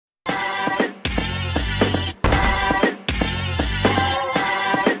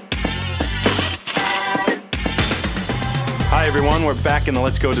everyone, we're back in the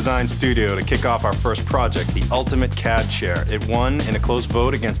Let's Go Design studio to kick off our first project, the Ultimate CAD Chair. It won in a close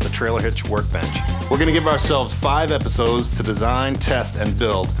vote against the Trailer Hitch Workbench. We're going to give ourselves 5 episodes to design, test, and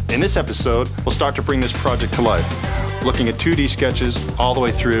build. In this episode, we'll start to bring this project to life, looking at 2D sketches all the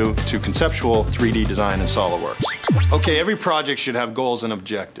way through to conceptual 3D design in SolidWorks. Okay, every project should have goals and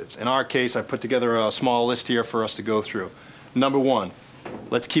objectives. In our case, I put together a small list here for us to go through. Number 1,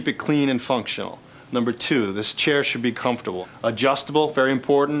 let's keep it clean and functional. Number 2, this chair should be comfortable. Adjustable, very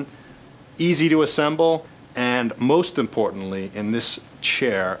important, easy to assemble, and most importantly, in this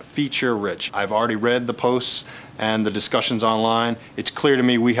chair, feature rich. I've already read the posts and the discussions online. It's clear to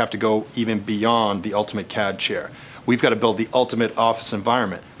me we have to go even beyond the Ultimate CAD Chair. We've got to build the ultimate office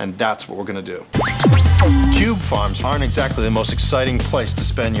environment, and that's what we're going to do. Cube farms aren't exactly the most exciting place to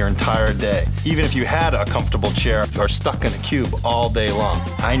spend your entire day. Even if you had a comfortable chair, you're stuck in a cube all day long.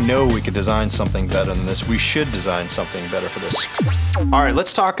 I know we could design something better than this. We should design something better for this. All right,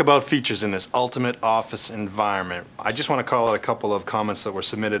 let's talk about features in this ultimate office environment. I just want to call out a couple of comments that were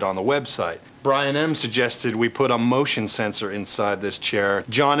submitted on the website. Brian M. suggested we put a motion sensor inside this chair.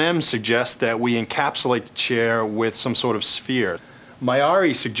 John M. suggests that we encapsulate the chair with some sort of sphere.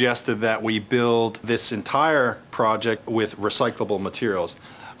 Mayari suggested that we build this entire project with recyclable materials.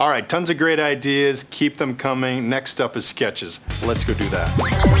 All right, tons of great ideas. Keep them coming. Next up is sketches. Let's go do that.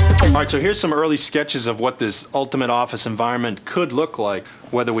 All right, so here's some early sketches of what this ultimate office environment could look like.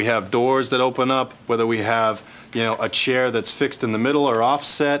 Whether we have doors that open up, whether we have, a chair that's fixed in the middle or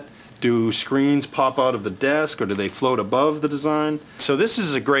offset. Do screens pop out of the desk, or do they float above the design? So this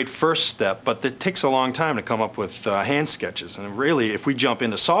is a great first step, but it takes a long time to come up with hand sketches. And really, if we jump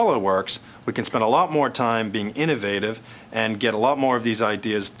into SolidWorks, we can spend a lot more time being innovative and get a lot more of these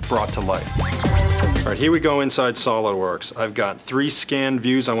ideas brought to life. All right, here we go inside SolidWorks. I've got 3 scanned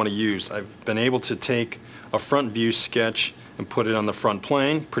views I want to use. I've been able to take a front view sketch and put it on the front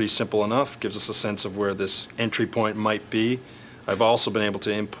plane. Pretty simple enough. Gives us a sense of where this entry point might be. I've also been able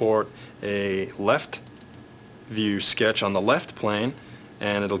to import a left view sketch on the left plane,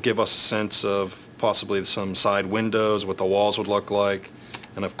 and it'll give us a sense of possibly some side windows, what the walls would look like.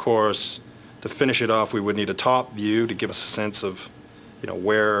 And of course, to finish it off, we would need a top view to give us a sense of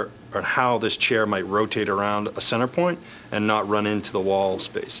where or how this chair might rotate around a center point and not run into the wall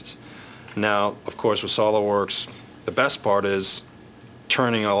spaces. Now, of course, with SolidWorks, the best part is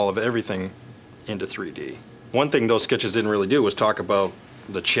turning all of everything into 3D. One thing those sketches didn't really do was talk about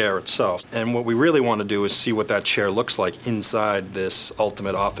the chair itself. And what we really want to do is see what that chair looks like inside this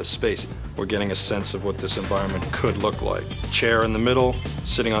ultimate office space. We're getting a sense of what this environment could look like. Chair in the middle,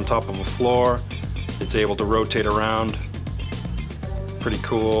 sitting on top of a floor. It's able to rotate around. Pretty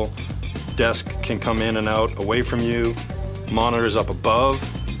cool. Desk can come in and out away from you. Monitors up above.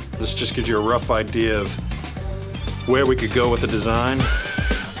 This just gives you a rough idea of where we could go with the design.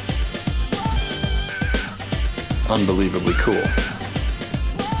 Unbelievably cool.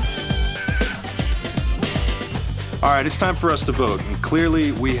 All right, it's time for us to vote, and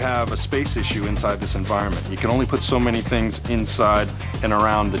clearly we have a space issue inside this environment. You can only put so many things inside and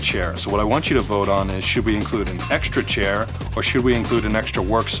around the chair. So what I want you to vote on is, should we include an extra chair or should we include an extra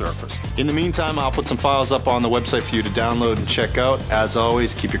work surface? In the meantime, I'll put some files up on the website for you to download and check out. As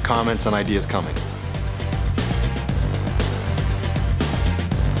always, keep your comments and ideas coming.